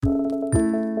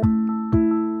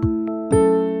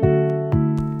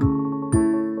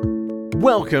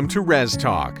Welcome to Res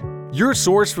Talk, your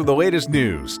source for the latest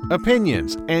news,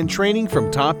 opinions, and training from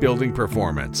top building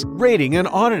performance, rating, and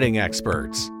auditing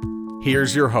experts.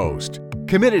 Here's your host,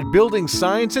 committed building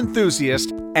science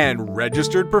enthusiast and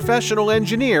registered professional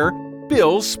engineer,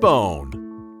 Bill Spohn.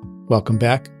 Welcome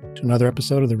back to another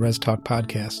episode of the Res Talk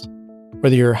podcast.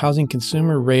 Whether you're a housing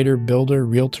consumer, rater, builder,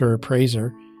 realtor, or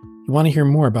appraiser, you want to hear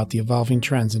more about the evolving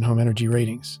trends in home energy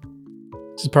ratings.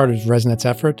 This is part of ResNet's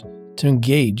effort to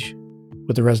engage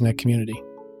with the ResNet community.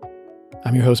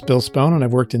 I'm your host, Bill Spohn, and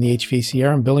I've worked in the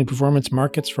HVACR and building performance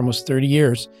markets for almost 30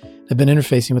 years. I've been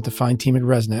interfacing with the fine team at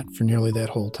ResNet for nearly that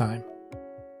whole time.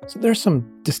 So there's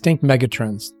some distinct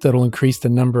megatrends that will increase the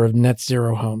number of net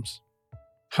zero homes.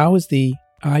 How is the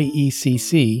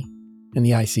IECC and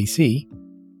the ICC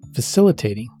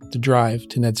facilitating the drive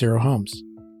to net zero homes?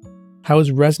 How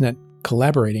is ResNet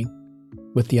collaborating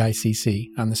with the ICC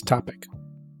on this topic?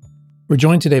 We're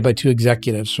joined today by two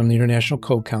executives from the International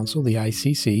Code Council, the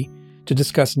ICC, to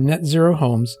discuss net zero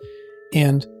homes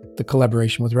and the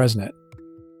collaboration with ResNet.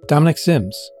 Dominic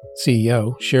Sims,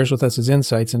 CEO, shares with us his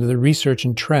insights into the research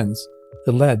and trends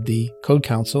that led the Code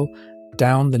Council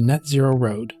down the net zero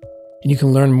road. And you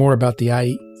can learn more about the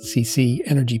ICC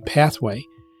Energy Pathway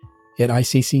at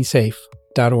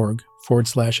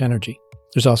iccsafe.org/energy.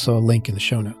 There's also a link in the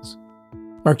show notes.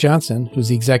 Mark Johnson, who's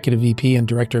the Executive VP and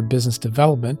Director of Business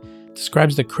Development,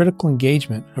 describes the critical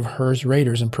engagement of HERS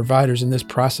raters and providers in this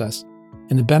process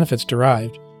and the benefits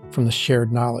derived from the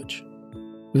shared knowledge.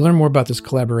 We learn more about this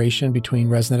collaboration between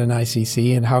ResNet and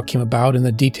ICC and how it came about and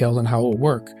the details on how it will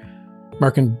work.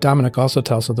 Mark and Dominic also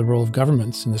tell us of the role of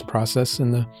governments in this process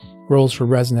and the roles for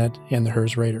ResNet and the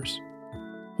HERS raters.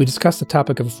 We discuss the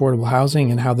topic of affordable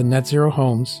housing and how the net zero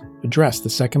homes address the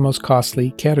second most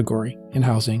costly category in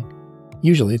housing.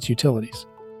 Usually it's utilities.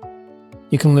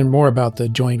 You can learn more about the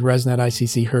joint ResNet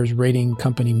ICC HERS rating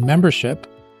company membership.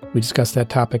 We discussed that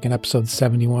topic in episode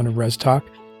 71 of Res Talk,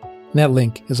 and that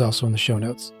link is also in the show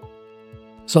notes.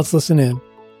 So let's listen in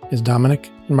as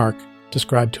Dominic and Mark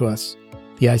describe to us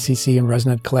the ICC and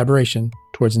ResNet collaboration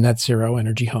towards net zero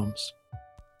energy homes.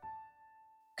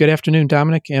 Good afternoon,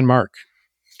 Dominic and Mark.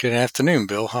 Good afternoon,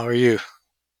 Bill. How are you?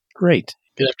 Great.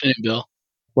 Good afternoon, Bill.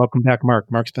 Welcome back,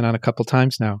 Mark. Mark's been on a couple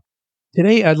times now.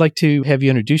 Today, I'd like to have you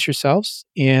introduce yourselves,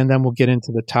 and then we'll get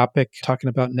into the topic talking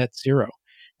about net zero.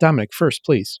 Dominic, first,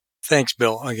 please. Thanks,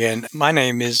 Bill. Again, my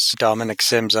name is Dominic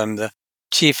Sims. I'm the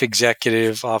Chief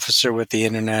Executive Officer with the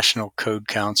International Code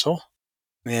Council.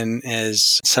 And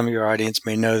as some of your audience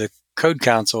may know, the Code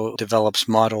Council develops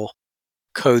model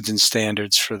codes and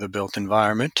standards for the built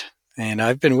environment. And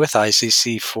I've been with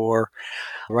ICC for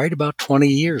right about 20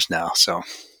 years now. So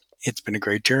it's been a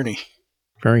great journey.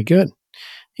 Very good.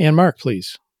 And Mark,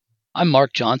 please. I'm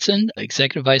Mark Johnson,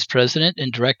 Executive Vice President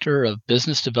and Director of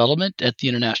Business Development at the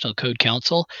International Code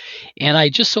Council. And I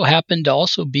just so happen to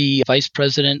also be Vice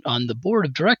President on the Board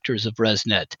of Directors of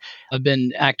ResNet. I've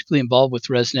been actively involved with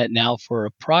ResNet now for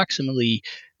approximately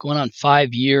going on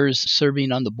 5 years,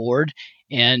 serving on the board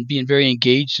and being very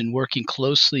engaged and working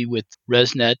closely with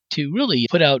ResNet to really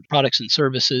put out products and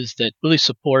services that really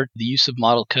support the use of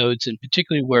model codes, and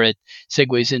particularly where it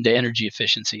segues into energy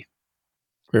efficiency.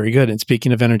 Very good. And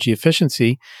speaking of energy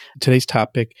efficiency, today's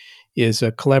topic is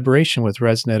a collaboration with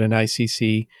ResNet and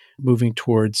ICC moving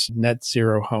towards net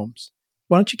zero homes.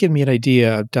 Why don't you give me an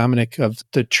idea, Dominic, of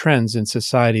the trends in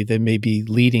society that may be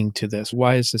leading to this?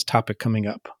 Why is this topic coming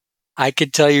up? I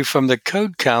could tell you from the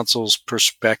Code Council's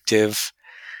perspective,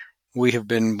 we have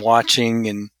been watching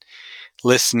and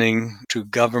listening to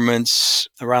governments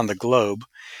around the globe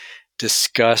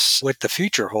discuss what the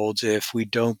future holds if we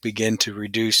don't begin to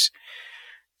reduce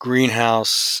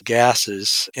greenhouse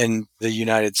gases. And the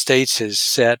United States has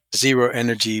set zero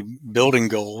energy building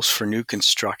goals for new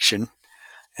construction.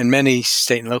 And many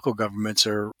state and local governments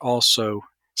are also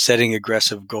setting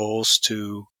aggressive goals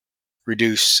to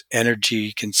reduce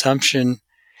energy consumption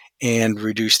and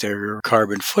reduce their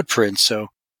carbon footprint. So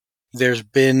there's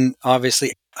been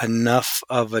obviously enough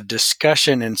of a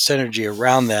discussion and synergy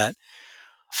around that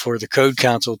for the Code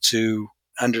Council to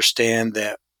understand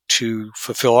that to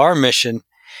fulfill our mission,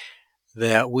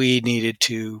 that we needed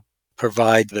to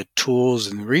provide the tools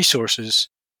and resources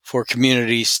for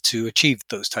communities to achieve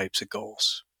those types of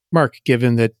goals. Mark,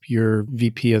 given that you're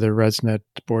VP of the ResNet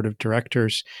Board of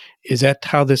Directors, is that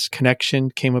how this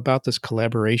connection came about, this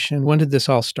collaboration? When did this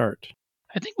all start?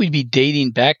 I think we'd be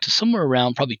dating back to somewhere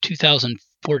around probably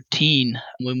 2014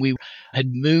 when we had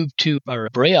moved to our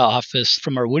Brea office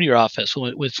from our Whittier office,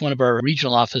 which was one of our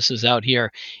regional offices out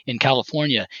here in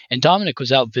California. And Dominic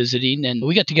was out visiting, and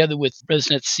we got together with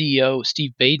ResNet CEO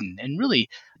Steve Baden and really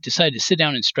decided to sit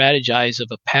down and strategize of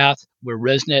a path where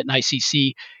ResNet and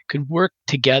ICC could work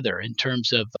together in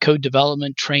terms of code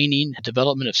development, training,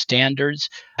 development of standards,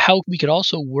 how we could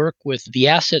also work with the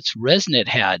assets ResNet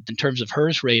had in terms of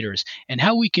HERS raters, and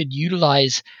how we could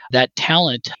utilize that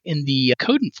talent in the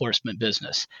code enforcement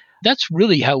business. That's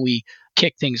really how we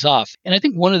kick things off. And I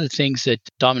think one of the things that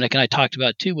Dominic and I talked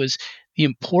about too was the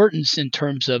importance in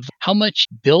terms of how much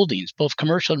buildings, both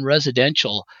commercial and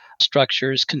residential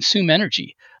structures, consume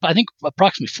energy. I think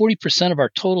approximately 40% of our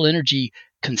total energy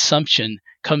consumption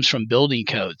comes from building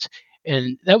codes.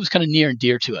 And that was kind of near and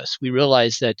dear to us. We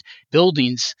realized that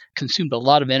buildings consumed a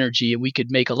lot of energy, and we could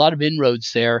make a lot of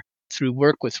inroads there through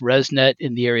work with ResNet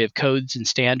in the area of codes and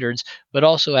standards, but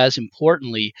also, as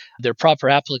importantly, their proper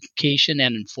application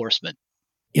and enforcement.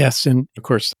 Yes, and of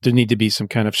course, there need to be some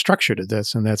kind of structure to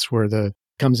this, and that's where the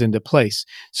comes into place.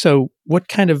 So what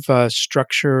kind of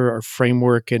structure or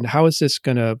framework, and how is this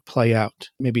going to play out?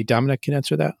 Maybe Dominic can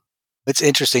answer that. It's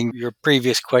interesting, your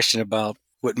previous question about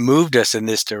what moved us in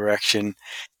this direction.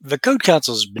 The Code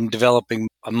Council has been developing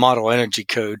a model energy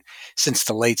code since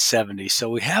the late 70s, so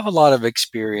we have a lot of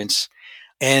experience.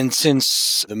 And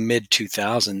since the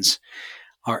mid-2000s,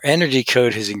 our energy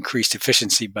code has increased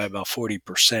efficiency by about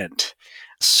 40%.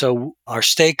 So our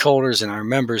stakeholders and our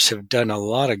members have done a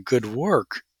lot of good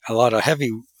work, a lot of heavy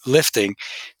lifting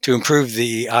to improve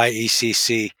the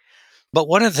IECC. But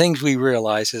one of the things we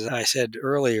realized, as I said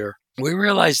earlier, we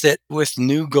realized that with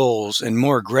new goals and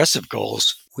more aggressive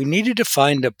goals, we needed to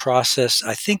find a process,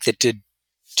 I think, that did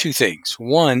two things.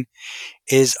 One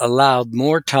is allowed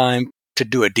more time to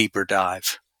do a deeper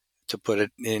dive, to put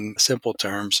it in simple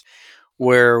terms,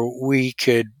 where we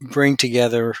could bring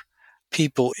together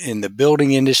people in the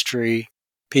building industry,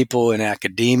 people in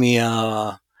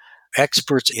academia,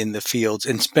 experts in the fields,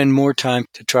 and spend more time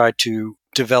to try to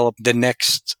develop the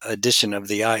next edition of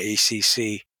the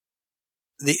IECC.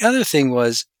 The other thing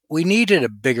was we needed a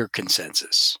bigger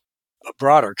consensus, a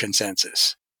broader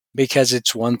consensus, because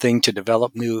it's one thing to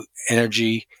develop new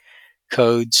energy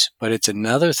codes, but it's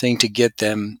another thing to get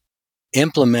them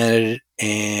implemented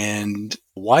and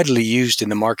widely used in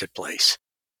the marketplace.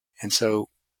 And so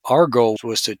our goal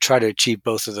was to try to achieve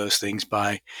both of those things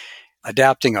by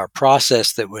adapting our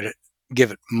process that would give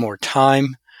it more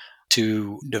time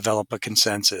to develop a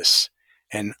consensus.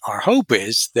 And our hope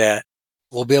is that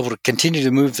we'll be able to continue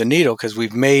to move the needle because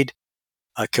we've made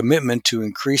a commitment to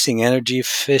increasing energy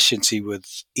efficiency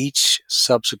with each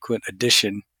subsequent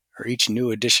edition or each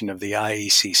new edition of the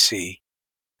IECC,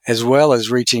 as well as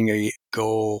reaching a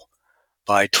goal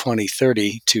by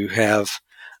 2030 to have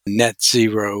net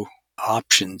zero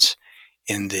options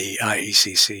in the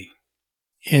IECC.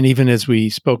 And even as we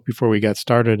spoke before we got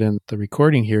started in the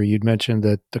recording here, you'd mentioned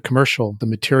that the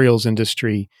materials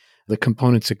industry, the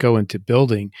components that go into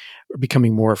building are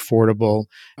becoming more affordable,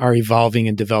 are evolving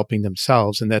and developing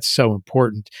themselves. And that's so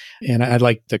important. And I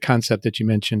like the concept that you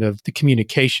mentioned of the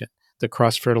communication, the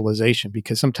cross-fertilization,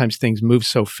 because sometimes things move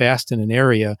so fast in an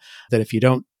area that if you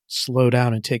don't slow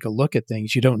down and take a look at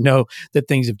things, you don't know that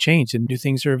things have changed and new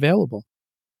things are available.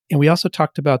 And we also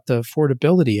talked about the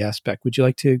affordability aspect. Would you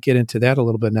like to get into that a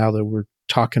little bit now that we're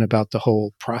talking about the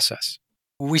whole process?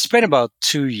 We spent about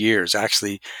 2 years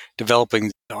actually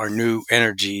developing our new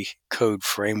energy code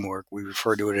framework. We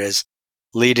refer to it as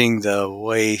leading the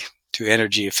way to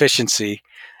energy efficiency.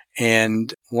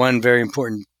 And one very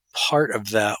important part of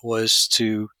that was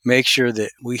to make sure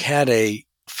that we had a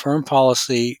firm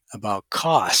policy about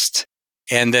cost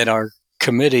and that our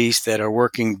committees that are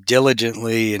working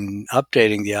diligently in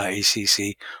updating the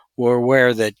IECC were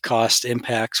aware that cost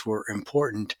impacts were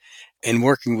important. And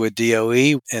working with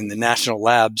DOE and the national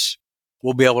labs,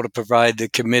 we'll be able to provide the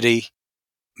committee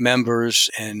members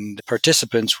and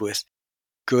participants with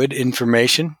good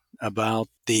information about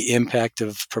the impact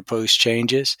of proposed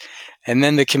changes. And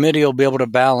then the committee will be able to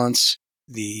balance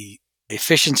the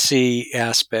efficiency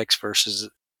aspects versus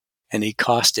any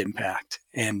cost impact.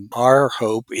 And our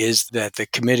hope is that the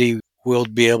committee will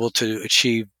be able to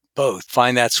achieve both,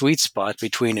 find that sweet spot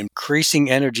between increasing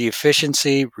energy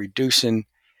efficiency, reducing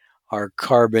our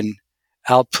carbon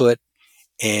output,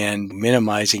 and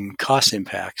minimizing cost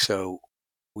impact so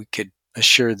we could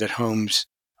assure that homes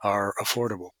are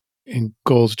affordable. And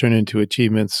goals turn into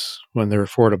achievements when they're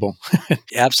affordable.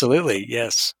 Absolutely,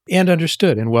 yes. And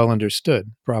understood and well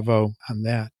understood. Bravo on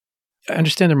that. I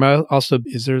understand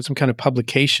is there some kind of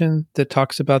publication that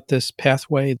talks about this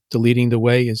pathway, the leading the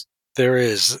way? There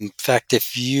is. In fact,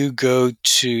 if you go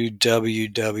to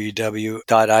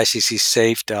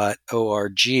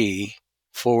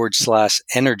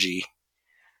www.iccsafe.org/energy,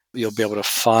 you'll be able to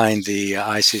find the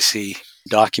ICC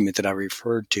document that I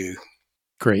referred to.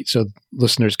 Great. So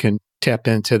listeners can tap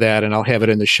into that, and I'll have it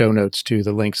in the show notes too,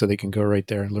 the link, so they can go right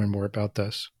there and learn more about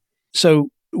this. So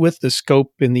with the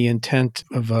scope and the intent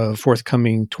of a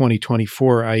forthcoming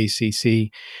 2024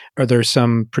 IECC, are there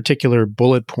some particular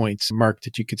bullet points, Mark,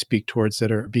 that you could speak towards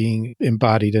that are being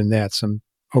embodied in that, some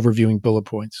overviewing bullet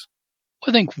points?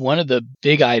 I think one of the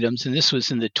big items, and this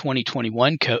was in the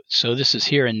 2021 code, so this is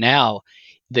here and now,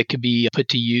 that could be put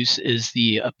to use is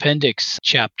the appendix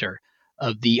chapter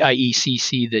of the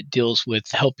IECC that deals with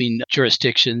helping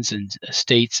jurisdictions and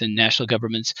states and national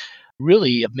governments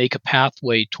really make a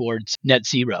pathway towards net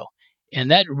zero.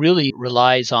 And that really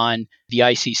relies on the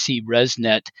ICC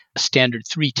ResNet Standard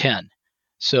 310.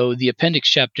 So the appendix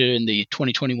chapter in the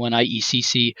 2021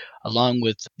 IECC, along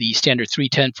with the Standard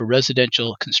 310 for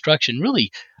residential construction,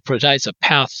 really provides a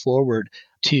path forward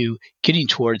to getting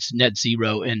towards net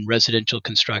zero in residential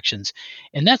constructions.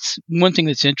 And that's one thing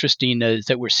that's interesting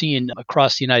that we're seeing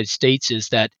across the United States is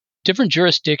that different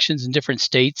jurisdictions and different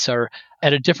states are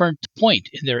at a different point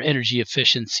in their energy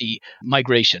efficiency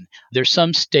migration. There's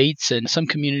some states and some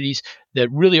communities that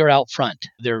really are out front.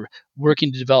 They're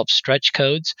working to develop stretch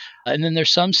codes. And then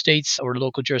there's some states or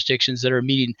local jurisdictions that are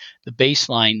meeting the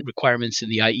baseline requirements in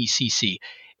the IECC.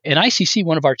 And ICC,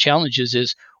 one of our challenges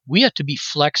is we have to be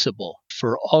flexible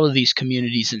for all of these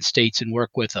communities and states and work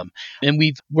with them. And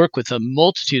we've worked with a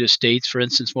multitude of states, for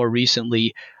instance, more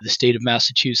recently, the state of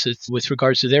Massachusetts with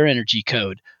regards to their energy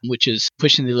code, which is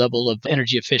pushing the level of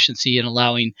energy efficiency and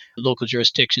allowing local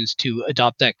jurisdictions to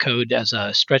adopt that code as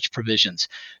stretch provisions.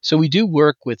 So we do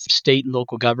work with state and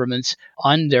local governments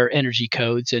on their energy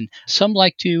codes, and some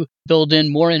like to build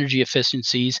in more energy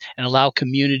efficiencies and allow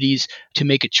communities to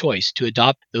make a choice to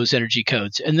adopt those energy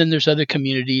codes. And then there's other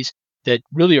communities that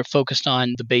really are focused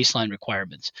on the baseline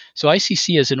requirements. So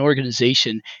ICC as an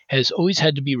organization has always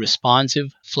had to be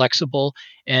responsive, flexible,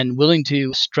 and willing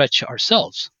to stretch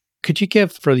ourselves. Could you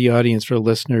give for the audience, for the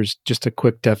listeners, just a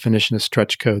quick definition of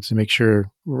stretch codes to make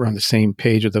sure we're on the same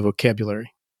page with the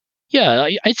vocabulary? Yeah,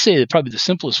 I'd say that probably the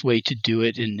simplest way to do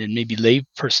it in maybe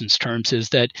layperson's terms is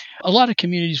that a lot of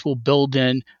communities will build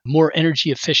in more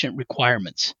energy efficient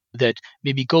requirements that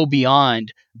maybe go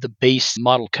beyond the base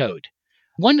model code.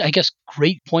 One, I guess,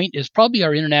 great point is probably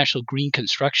our International Green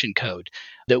Construction Code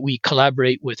that we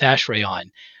collaborate with ASHRAE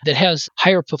on that has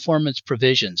higher performance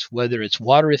provisions, whether it's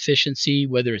water efficiency,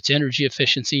 whether it's energy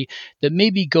efficiency, that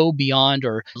maybe go beyond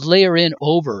or layer in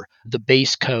over the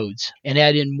base codes and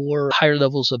add in more higher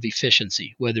levels of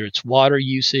efficiency, whether it's water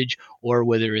usage or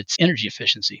whether it's energy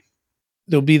efficiency.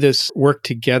 There'll be this work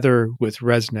together with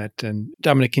ResNet. And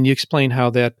Dominic, can you explain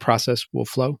how that process will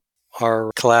flow?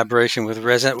 Our collaboration with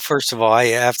ResNet. First of all, I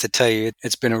have to tell you,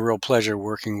 it's been a real pleasure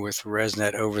working with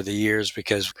ResNet over the years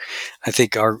because I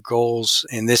think our goals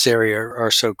in this area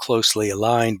are so closely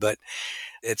aligned. But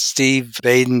at Steve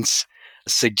Baden's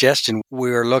suggestion,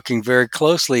 we are looking very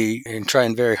closely and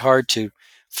trying very hard to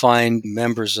find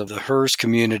members of the HERS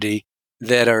community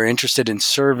that are interested in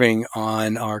serving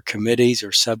on our committees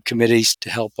or subcommittees to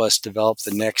help us develop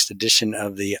the next edition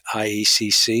of the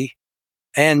IECC.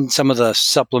 And some of the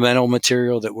supplemental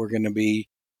material that we're going to be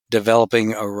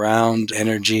developing around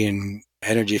energy and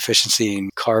energy efficiency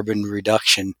and carbon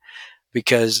reduction,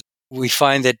 because we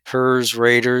find that HERS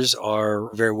raters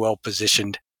are very well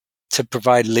positioned to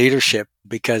provide leadership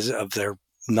because of their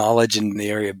knowledge in the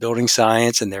area of building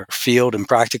science and their field and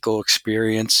practical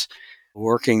experience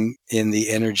working in the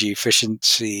energy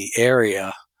efficiency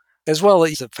area, as well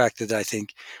as the fact that I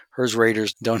think HERS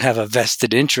raters don't have a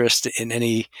vested interest in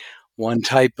any one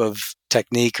type of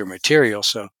technique or material.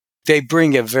 So they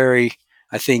bring a very,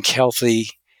 I think, healthy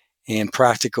and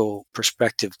practical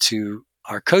perspective to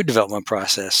our code development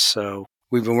process. So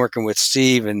we've been working with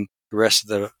Steve and the rest of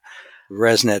the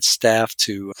ResNet staff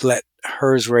to let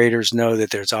HERS raters know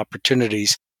that there's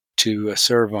opportunities to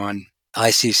serve on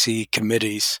ICC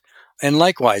committees. And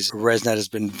likewise, ResNet has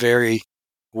been very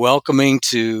welcoming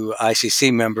to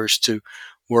ICC members to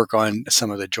work on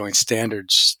some of the joint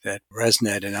standards that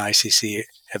ResNet and ICC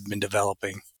have been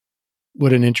developing.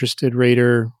 Would an interested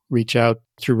rater reach out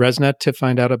through ResNet to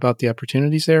find out about the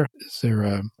opportunities there? Is there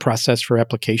a process for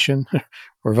application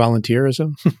or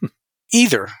volunteerism?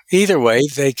 Either way,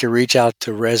 they can reach out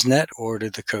to ResNet or to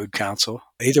the Code Council.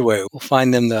 Either way, we'll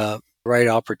find them the right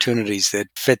opportunities that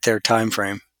fit their time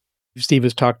frame. Steve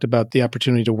has talked about the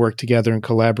opportunity to work together and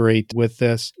collaborate with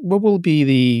this. What will be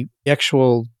the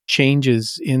actual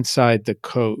changes inside the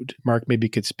code? Mark maybe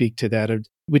could speak to that.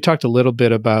 We talked a little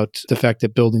bit about the fact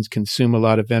that buildings consume a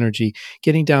lot of energy.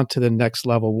 Getting down to the next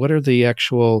level, what are the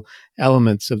actual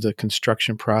elements of the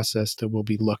construction process that will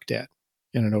be looked at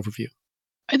in an overview?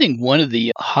 I think one of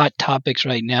the hot topics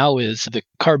right now is the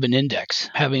carbon index,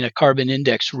 having a carbon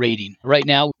index rating. Right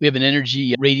now, we have an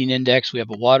energy rating index, we have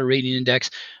a water rating index,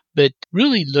 but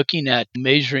really looking at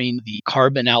measuring the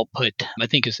carbon output, I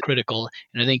think is critical.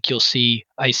 And I think you'll see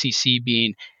ICC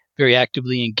being very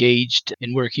actively engaged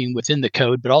in working within the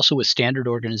code, but also with standard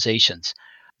organizations.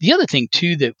 The other thing,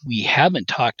 too, that we haven't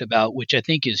talked about, which I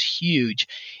think is huge,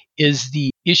 is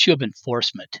the issue of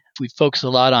enforcement. We focus a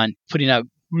lot on putting out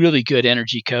really good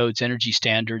energy codes, energy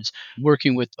standards,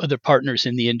 working with other partners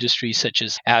in the industry such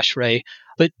as ASHRAE.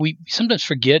 But we sometimes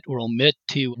forget or omit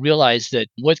to realize that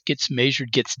what gets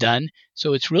measured gets done.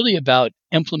 So it's really about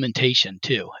implementation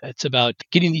too. It's about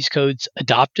getting these codes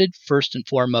adopted first and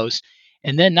foremost,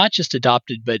 and then not just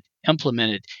adopted, but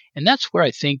implemented. And that's where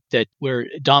I think that where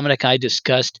Dominic and I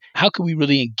discussed how can we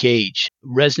really engage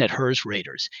ResNet HERS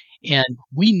raters. And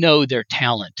we know their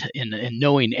talent in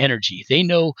knowing energy. They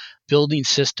know building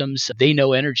systems, they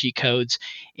know energy codes.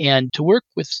 And to work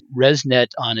with ResNet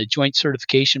on a joint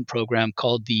certification program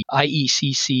called the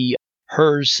IECC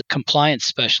HERS Compliance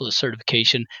Specialist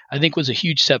Certification, I think was a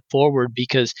huge step forward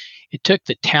because it took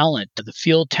the talent, the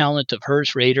field talent of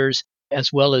HERS raters,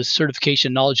 as well as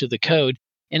certification knowledge of the code,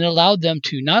 and allowed them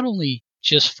to not only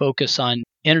just focus on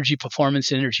energy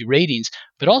performance and energy ratings,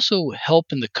 but also help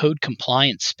in the code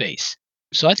compliance space.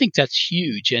 So I think that's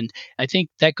huge. And I think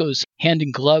that goes hand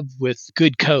in glove with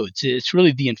good codes. It's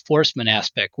really the enforcement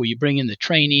aspect where you bring in the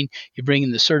training, you bring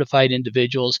in the certified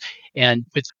individuals. And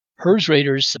with HERS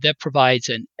raters, that provides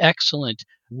an excellent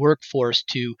workforce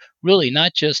to really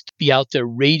not just be out there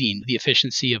rating the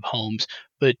efficiency of homes,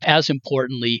 but as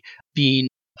importantly, being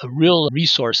a real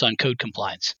resource on code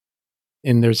compliance.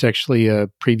 And there's actually a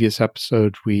previous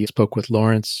episode we spoke with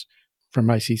Lawrence from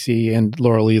ICC and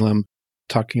Laurel Elam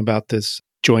talking about this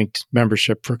joint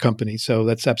membership for companies. So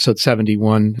that's episode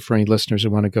 71 for any listeners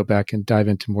who want to go back and dive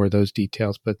into more of those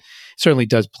details. But it certainly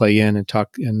does play in and talk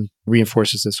and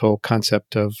reinforces this whole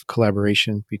concept of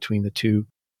collaboration between the two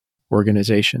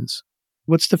organizations.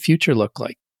 What's the future look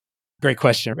like? Great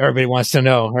question. Everybody wants to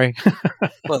know, right?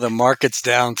 Well, the market's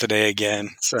down today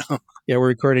again. So yeah, we're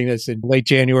recording this in late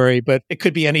January, but it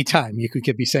could be any time. You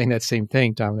could be saying that same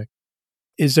thing, Dominic.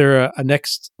 Is there a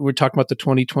next, we're talking about the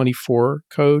 2024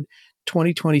 code,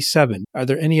 2027. Are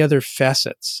there any other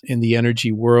facets in the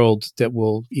energy world that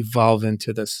will evolve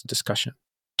into this discussion?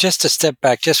 just to step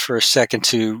back just for a second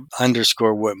to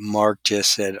underscore what Mark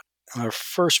just said. Our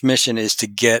first mission is to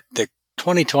get the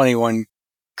 2021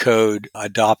 code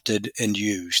adopted and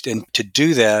used. And to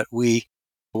do that, we,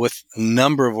 with a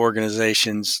number of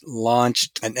organizations,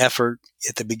 launched an effort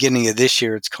at the beginning of this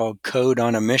year. It's called Code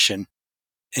on a Mission.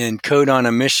 And Code on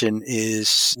a Mission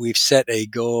is we've set a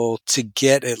goal to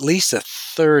get at least a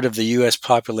third of the U.S.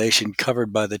 population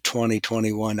covered by the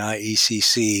 2021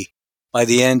 IECC by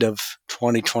the end of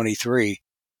 2023.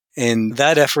 And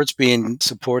that effort's being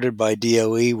supported by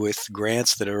DOE with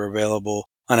grants that are available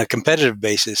on a competitive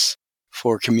basis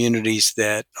for communities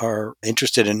that are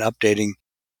interested in updating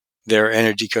their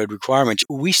energy code requirements.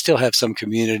 We still have some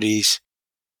communities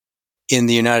in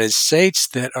the United States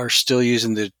that are still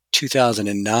using the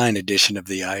 2009 edition of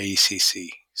the IECC.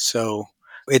 So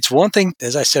it's one thing,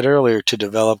 as I said earlier, to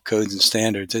develop codes and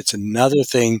standards. It's another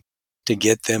thing to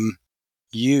get them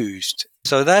used.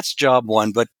 So that's job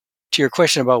one. But to your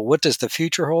question about what does the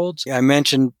future hold, I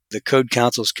mentioned the Code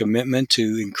Council's commitment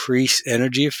to increase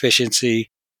energy efficiency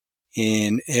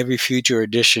in every future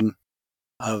edition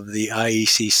of the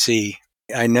IECC.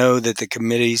 I know that the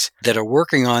committees that are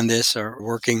working on this are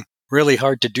working really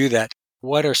hard to do that.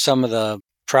 What are some of the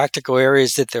practical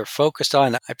areas that they're focused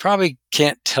on? I probably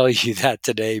can't tell you that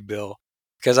today, Bill,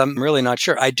 because I'm really not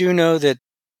sure. I do know that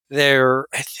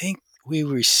I think we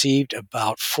received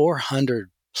about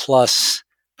 400 plus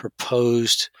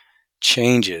proposed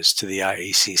changes to the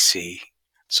IECC.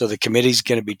 So the committee's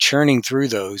going to be churning through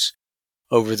those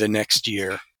over the next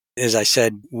year. As I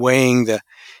said, weighing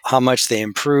how much they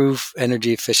improve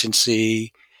energy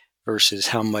efficiency versus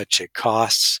how much it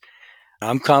costs.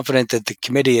 I'm confident that the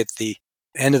committee at the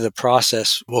end of the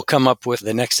process will come up with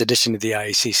the next edition of the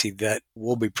IECC that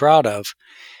we'll be proud of.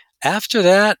 After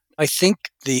that, I think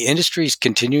the industry is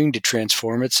continuing to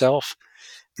transform itself.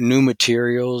 New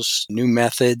materials, new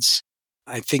methods.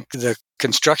 I think the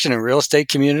construction and real estate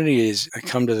community has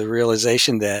come to the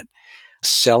realization that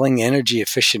selling energy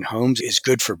efficient homes is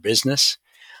good for business.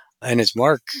 And as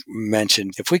Mark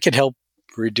mentioned, if we could help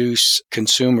reduce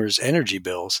consumers' energy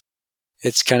bills,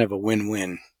 it's kind of a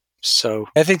win-win. So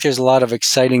I think there's a lot of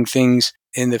exciting things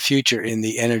in the future in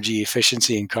the energy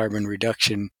efficiency and carbon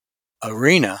reduction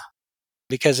arena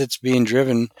because it's being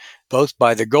driven both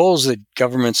by the goals that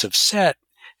governments have set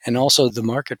and also the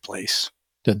marketplace.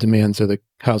 The demands of the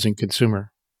housing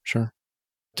consumer. Sure.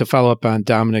 To follow up on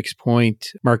Dominic's point,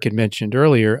 Mark had mentioned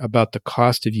earlier about the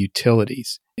cost of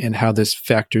utilities and how this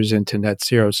factors into net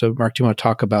zero. So, Mark, do you want to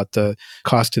talk about the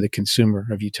cost to the consumer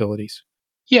of utilities?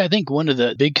 Yeah, I think one of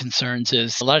the big concerns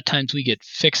is a lot of times we get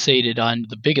fixated on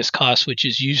the biggest cost, which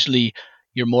is usually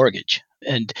your mortgage.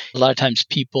 And a lot of times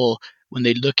people, when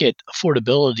they look at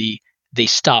affordability, they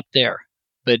stop there.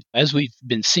 But as we've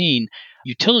been seeing,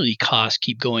 utility costs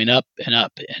keep going up.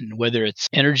 And whether it's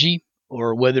energy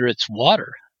or whether it's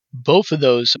water, both of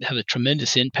those have a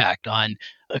tremendous impact on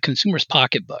a consumer's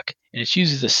pocketbook. And it's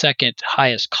usually the second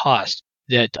highest cost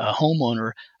that a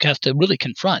homeowner has to really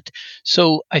confront.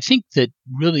 So I think that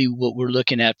really what we're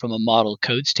looking at from a model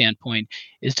code standpoint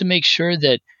is to make sure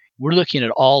that we're looking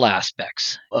at all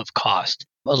aspects of cost.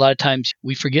 A lot of times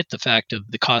we forget the fact of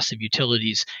the cost of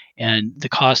utilities and the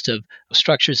cost of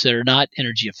structures that are not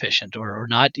energy efficient or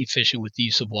not efficient with the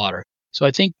use of water. So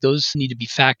I think those need to be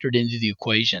factored into the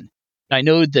equation. I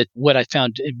know that what I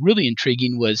found really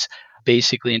intriguing was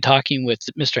basically in talking with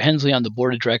Mr. Hensley on the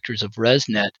board of directors of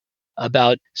ResNet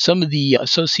about some of the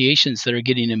associations that are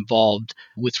getting involved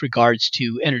with regards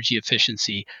to energy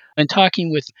efficiency, and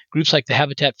talking with groups like the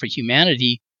Habitat for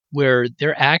Humanity, where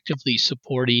they're actively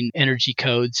supporting energy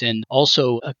codes and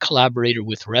also a collaborator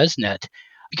with ResNet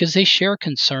because they share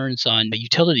concerns on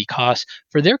utility costs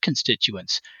for their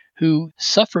constituents who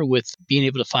suffer with being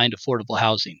able to find affordable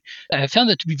housing. I found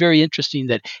that to be very interesting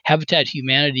that Habitat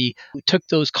Humanity took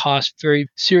those costs very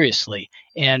seriously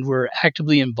and were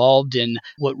actively involved in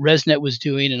what ResNet was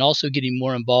doing and also getting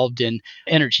more involved in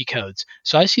energy codes.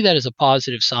 So I see that as a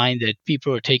positive sign that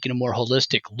people are taking a more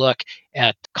holistic look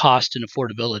at cost and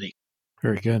affordability.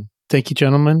 Very good. Thank you,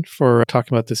 gentlemen, for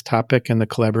talking about this topic and the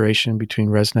collaboration between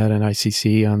ResNet and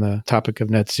ICC on the topic of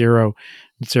net zero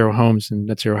homes and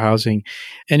net zero housing.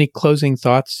 Any closing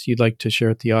thoughts you'd like to share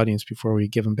with the audience before we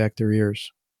give them back their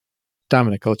ears?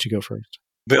 Dominic, I'll let you go first.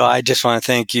 Bill, I just want to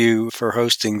thank you for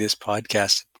hosting this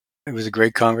podcast. It was a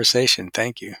great conversation.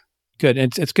 Thank you. Good.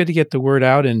 And it's good to get the word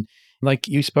out. And like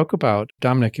you spoke about,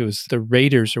 Dominic, it was the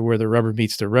raters are where the rubber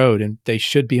meets the road, and they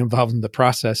should be involved in the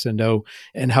process and know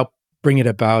and help bring it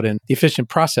about in the efficient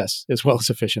process as well as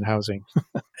efficient housing.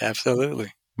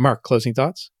 Absolutely. Mark, closing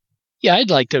thoughts? Yeah,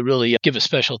 I'd like to really give a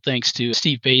special thanks to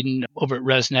Steve Baden over at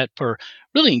ResNet for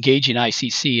really engaging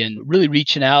ICC and really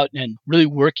reaching out and really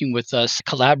working with us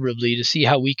collaboratively to see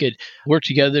how we could work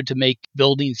together to make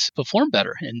buildings perform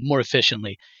better and more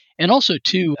efficiently. And also,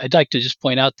 too, I'd like to just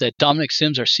point out that Dominic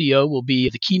Sims, our CEO, will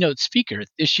be the keynote speaker at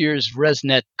this year's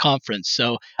ResNet conference.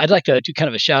 So I'd like to do kind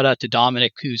of a shout out to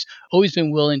Dominic, who's always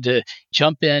been willing to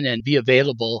jump in and be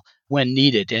available when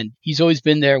needed. And he's always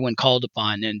been there when called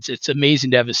upon. And it's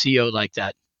amazing to have a CEO like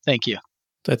that. Thank you.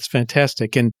 That's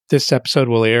fantastic. And this episode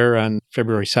will air on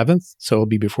February 7th. So it'll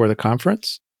be before the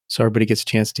conference. So everybody gets a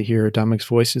chance to hear Dominic's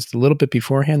voice just a little bit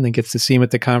beforehand, then gets to see him at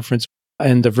the conference.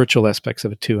 And the virtual aspects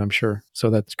of it too, I'm sure. So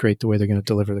that's great the way they're going to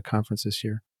deliver the conference this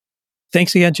year.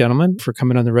 Thanks again, gentlemen, for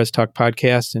coming on the Res Talk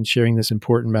podcast and sharing this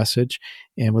important message.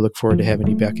 And we look forward to having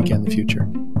you back again in the future.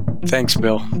 Thanks,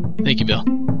 Bill. Thank you, Bill.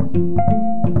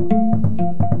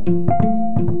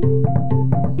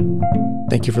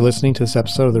 Thank you for listening to this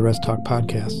episode of the Res Talk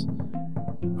podcast.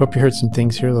 Hope you heard some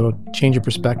things here that'll change your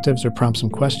perspectives or prompt some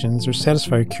questions or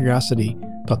satisfy your curiosity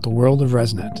about the world of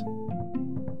ResNet.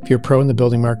 If you're a pro in the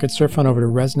building market, surf on over to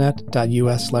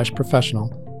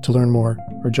resnet.us/professional to learn more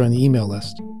or join the email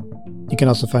list. You can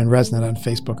also find ResNet on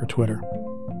Facebook or Twitter.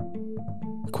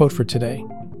 A quote for today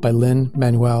by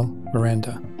Lin-Manuel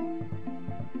Miranda.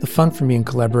 The fun for me in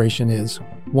collaboration is,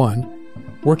 1,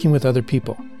 working with other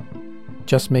people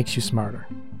just makes you smarter.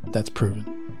 That's proven.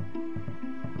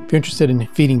 If you're interested in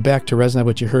feeding back to ResNet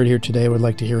what you heard here today, would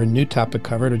like to hear a new topic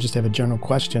covered, or just have a general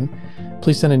question,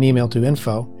 please send an email to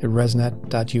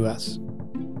info@resnet.us.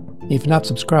 If you've not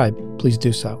subscribed, please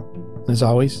do so. And as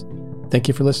always, thank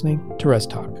you for listening to Res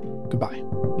Talk. Goodbye.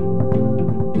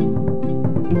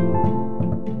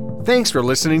 Thanks for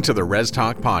listening to the Res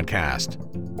Talk podcast.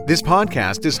 This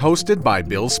podcast is hosted by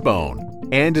Bill Spohn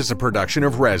and is a production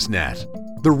of ResNet,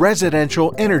 the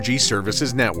Residential Energy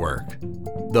Services Network.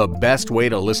 The best way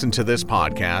to listen to this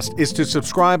podcast is to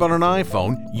subscribe on an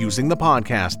iPhone using the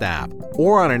podcast app,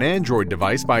 or on an Android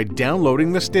device by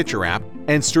downloading the Stitcher app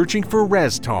and searching for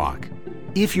Res Talk.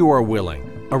 If you are willing,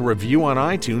 a review on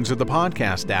iTunes or the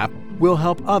podcast app will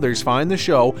help others find the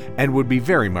show and would be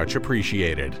very much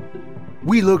appreciated.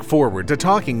 We look forward to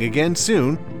talking again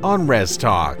soon on Res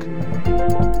Talk.